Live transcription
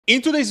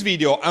In today's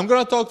video, I'm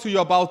gonna talk to you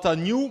about a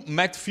new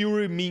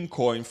Furie meme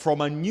coin from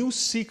a new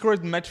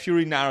secret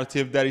Furie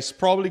narrative that is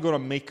probably gonna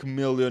make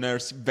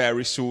millionaires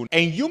very soon.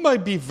 And you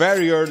might be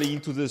very early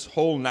into this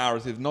whole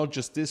narrative, not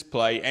just this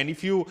play. And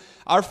if you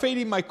are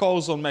fading my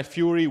calls on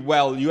Furie,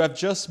 well, you have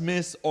just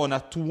missed on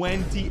a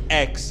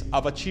 20x.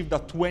 I've achieved a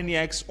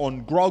 20x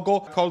on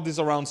Grogo. I called this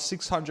around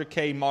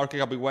 600k market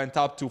cap. It went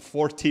up to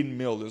 14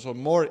 million, so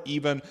more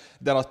even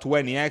than a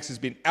 20x. It's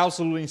been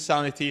absolutely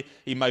insanity.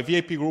 In my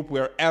VIP group,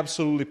 we are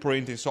absolutely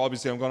printing, so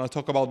obviously I'm going to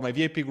talk about my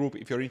VIP group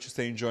if you're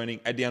interested in joining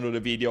at the end of the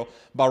video.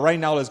 But right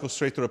now, let's go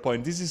straight to the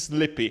point. This is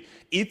Slippy.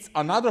 It's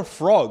another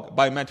frog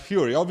by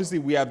Furie. Obviously,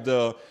 we have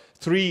the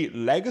three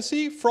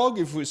legacy frog,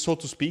 if we so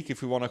to speak,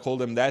 if we want to call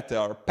them that. They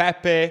are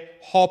Pepe,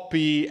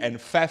 Hoppy, and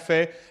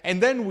Fefe.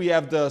 And then we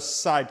have the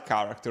side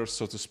characters,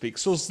 so to speak.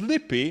 So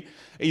Slippy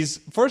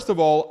is, first of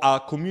all,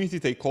 a community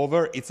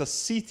takeover. It's a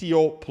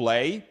CTO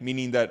play,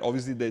 meaning that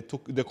obviously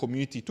the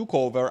community took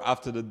over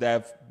after the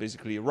dev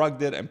basically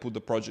rugged it and put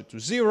the project to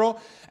zero.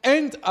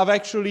 And I've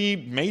actually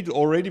made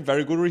already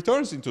very good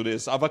returns into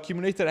this. I've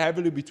accumulated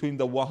heavily between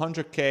the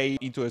 100k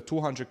into a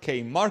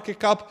 200k market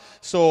cap.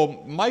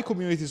 So my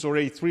community is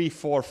already 3,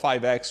 4,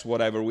 5x,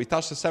 whatever. We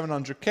touched the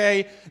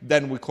 700k,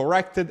 then we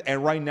corrected,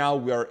 and right now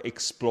we are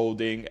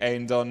exploding.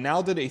 And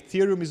now that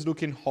Ethereum is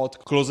looking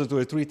hot, closer to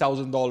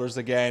 $3,000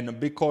 again,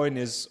 Bitcoin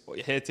is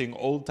hitting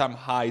all-time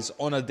highs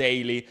on a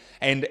daily,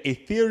 and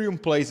Ethereum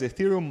plays,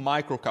 Ethereum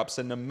microcaps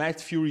and the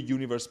Furie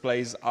universe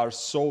plays are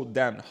so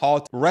damn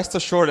hot. Rest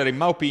assured that in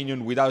my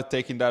opinion, without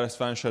taking that as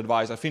financial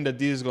advice, I think that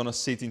this is gonna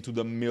sit into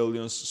the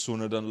millions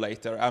sooner than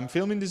later. I'm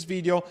filming this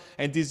video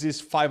and this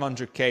is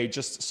 500k,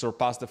 just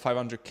surpassed the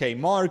 500k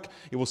mark.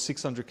 It was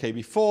 600k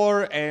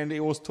before and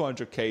it was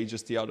 200k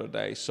just the other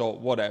day. So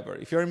whatever.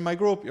 If you're in my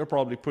group, you're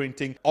probably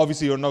printing.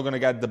 Obviously, you're not gonna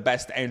get the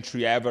best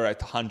entry ever at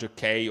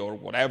 100k or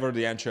whatever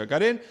the entry I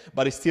got in,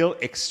 but it's still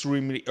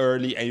extremely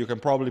early and you can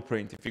probably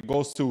print. If it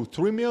goes to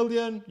 3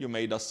 million, you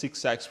made a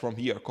 6x from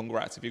here.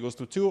 Congrats. If it goes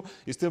to 2,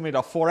 you still made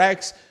a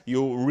 4x.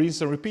 You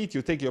rinse and repeat.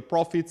 You take your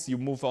profits, you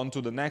move on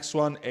to the next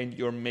one, and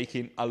you're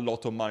making a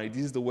lot of money.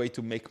 This is the way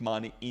to make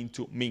money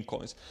into meme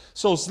coins.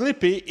 So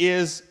Slippy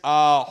is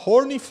a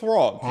horny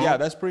frog. Yeah,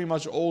 that's pretty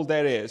much all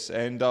there is.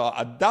 And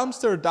a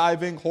dumpster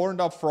diving,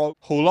 horned up frog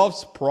who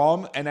loves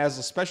prom and has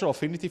a special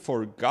affinity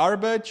for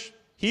garbage.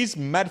 He's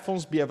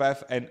Madphone's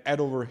BFF and head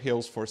over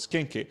heels for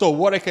Skinky. So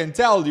what I can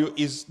tell you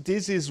is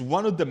this is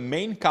one of the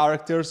main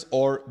characters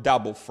or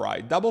Double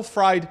Fried. Double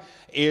Fried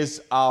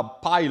is a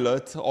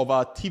pilot of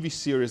a TV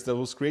series that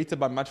was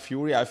created by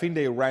Furie. I think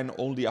they ran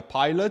only a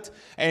pilot,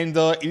 and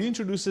it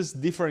introduces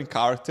different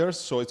characters.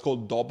 So it's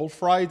called Double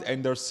Fried,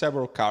 and there's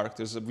several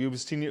characters.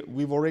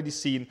 We've already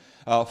seen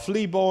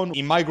Fleabone.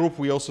 In my group,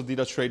 we also did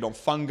a trade on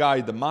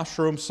Fungi, the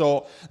mushroom.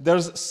 So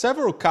there's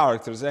several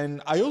characters,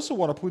 and I also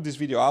want to put this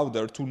video out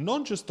there to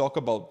not just talk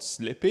about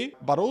Slippy,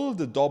 but all of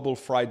the Double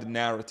Fried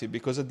narrative,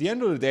 because at the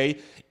end of the day,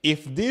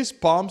 if this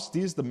pumps,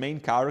 this is the main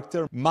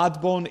character,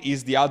 Mudbone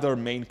is the other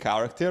main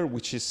character,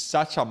 which is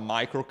such a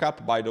micro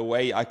cap. By the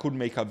way, I could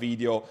make a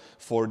video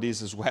for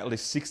this as well.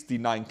 It's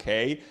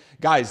 69k.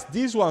 Guys,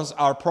 these ones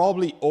are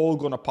probably all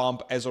gonna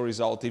pump as a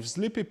result. If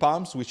Slippy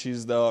pumps, which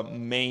is the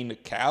main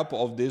cap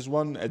of this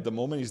one at the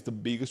moment, is the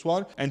biggest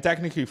one, and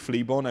technically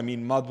Fleabone, I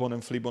mean Mudbone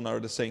and Fleabone are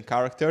the same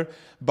character,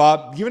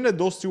 but given that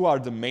those two are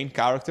the main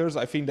characters,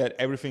 I think that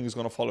everything is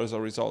gonna follow as a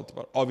result.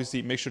 But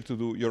obviously, make sure to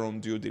do your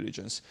own due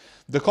diligence.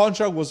 The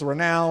contract was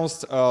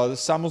renounced.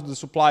 Some of the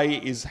supply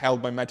is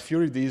held by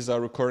Furie. This is a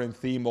recurring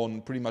theme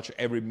on pretty much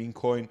every meme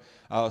coin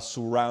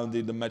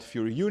surrounding the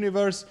Furie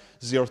universe.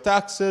 Zero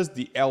taxes,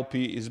 the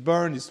LP is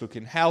burned, it's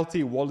looking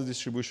healthy, wallet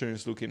distribution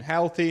is looking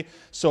healthy,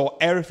 so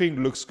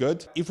everything looks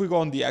good. If we go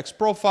on the X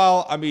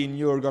profile, I mean,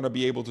 you're gonna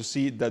be able to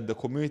see that the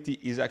community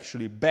is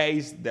actually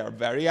based, they're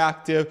very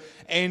active,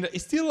 and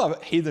it's still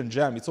a hidden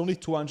gem. It's only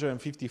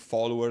 250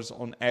 followers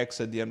on X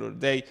at the end of the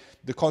day.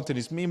 The content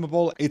is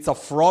memeable. It's a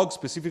frog,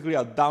 specifically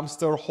a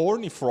dumpster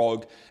horny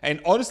frog, and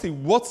honestly,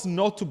 what's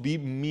not to be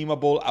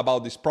memeable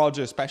about this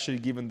project, especially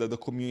given that the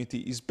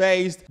community is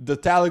based, the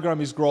Telegram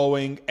is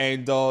growing,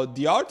 and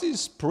the art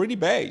is pretty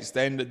based.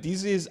 And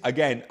this is,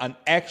 again, an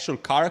actual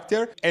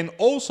character. And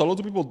also, a lot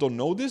of people don't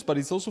know this, but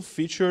it's also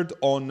featured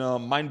on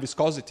Mind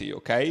Viscosity,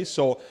 okay?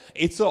 So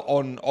it's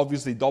on,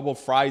 obviously, Double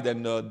Fried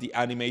and the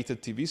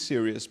animated TV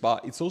series,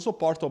 but it's also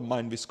part of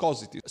Mind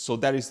Viscosity. So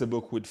that is the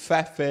book with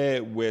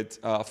Fefe, with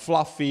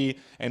Fluffy,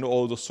 and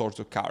all those sorts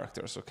of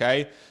characters,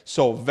 okay?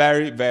 So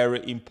very,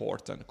 very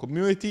important.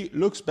 Community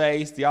looks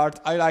based, the art,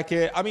 I like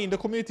it. I mean, the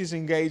community is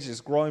engaged,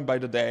 it's growing by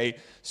the day.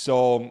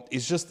 So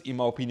it's just, in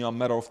my opinion, a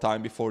matter of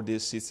time before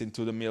this sits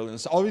into the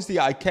millions. Obviously,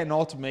 I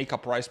cannot make a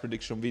price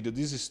prediction video.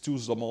 This is too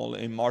small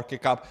in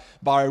market cap,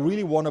 but I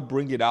really want to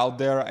bring it out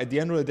there. At the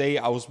end of the day,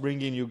 I was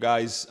bringing you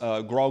guys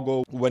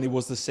Grogo when it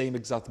was the same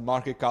exact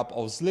market cap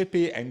of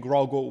Slippy, and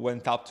Grogo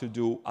went up to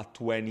do a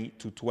 20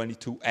 to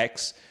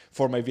 22x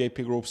for my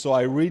VIP group. So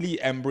I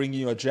really am bringing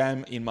you a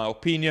gem, in my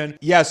opinion.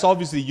 Yes,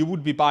 obviously, you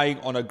would be buying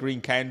on a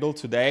green candle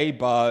today,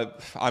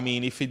 but I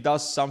mean, if it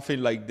does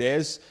something like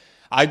this,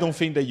 I don't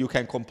think that you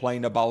can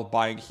complain about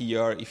buying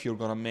here if you're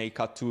gonna make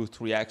a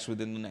 2-3x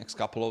within the next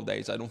couple of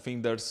days. I don't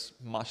think there's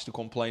much to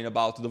complain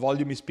about. The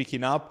volume is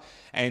picking up,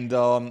 and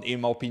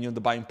in my opinion,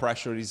 the buying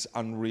pressure is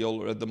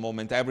unreal at the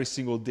moment. Every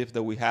single dip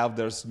that we have,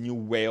 there's new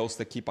whales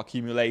that keep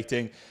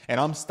accumulating, and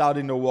I'm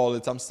studying the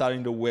wallets, I'm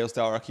studying the whales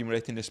that are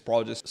accumulating these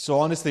projects. So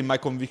honestly, my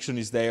conviction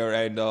is there,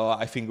 and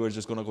I think we're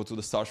just gonna go to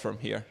the stars from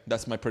here.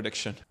 That's my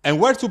prediction. And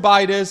where to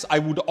buy this? I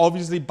would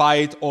obviously buy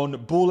it on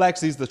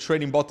Bullx. This is the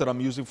trading bot that I'm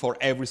using for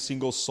every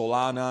single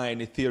Solana and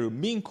Ethereum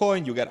meme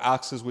coin. You get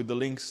access with the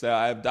links that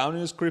I have down in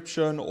the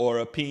description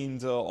or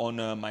pinned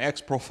on my X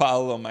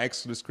profile, on my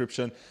X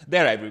description.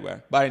 They're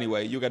everywhere. But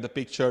anyway, you get the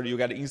picture, you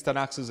get instant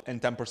access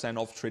and 10%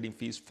 off trading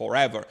fees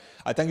forever.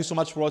 I thank you so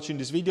much for watching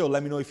this video.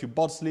 Let me know if you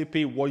bought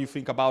Slippy, what you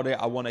think about it.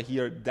 I want to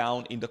hear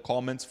down in the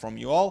comments from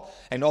you all.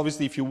 And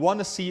obviously, if you want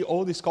to see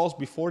all these calls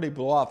before they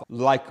blow up,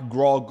 like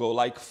Grogo,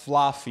 like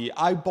Fluffy,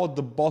 I bought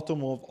the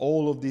bottom of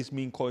all of these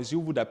meme coins. You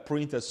would have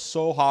printed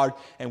so hard,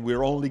 and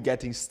we're only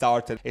getting started,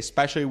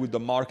 especially with the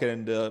market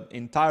and the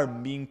entire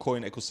meme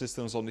coin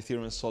ecosystems on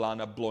Ethereum and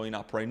Solana blowing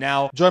up right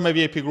now. Join my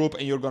VIP group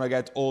and you're gonna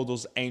get all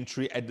those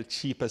entry at the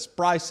cheapest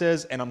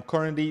prices. And I'm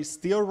currently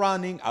still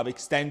running, I've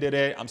extended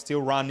it, I'm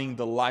still running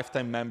the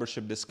lifetime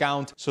membership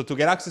discount. So to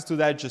get access to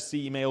that, just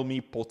email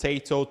me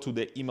potato to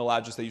the email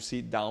address that you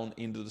see down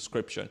in the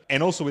description.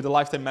 And also with the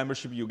lifetime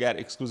membership, you get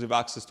exclusive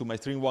access to my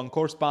 3-in-1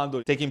 course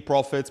bundle, taking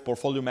profits,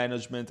 portfolio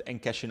management,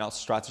 and cashing out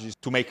strategies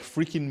to make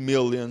freaking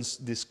millions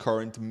this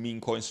current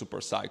meme coin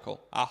super cycle.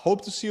 I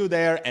hope to see you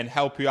there and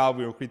help you out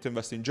with your crypto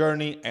investing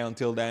journey. And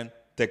until then,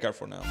 take care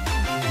for now.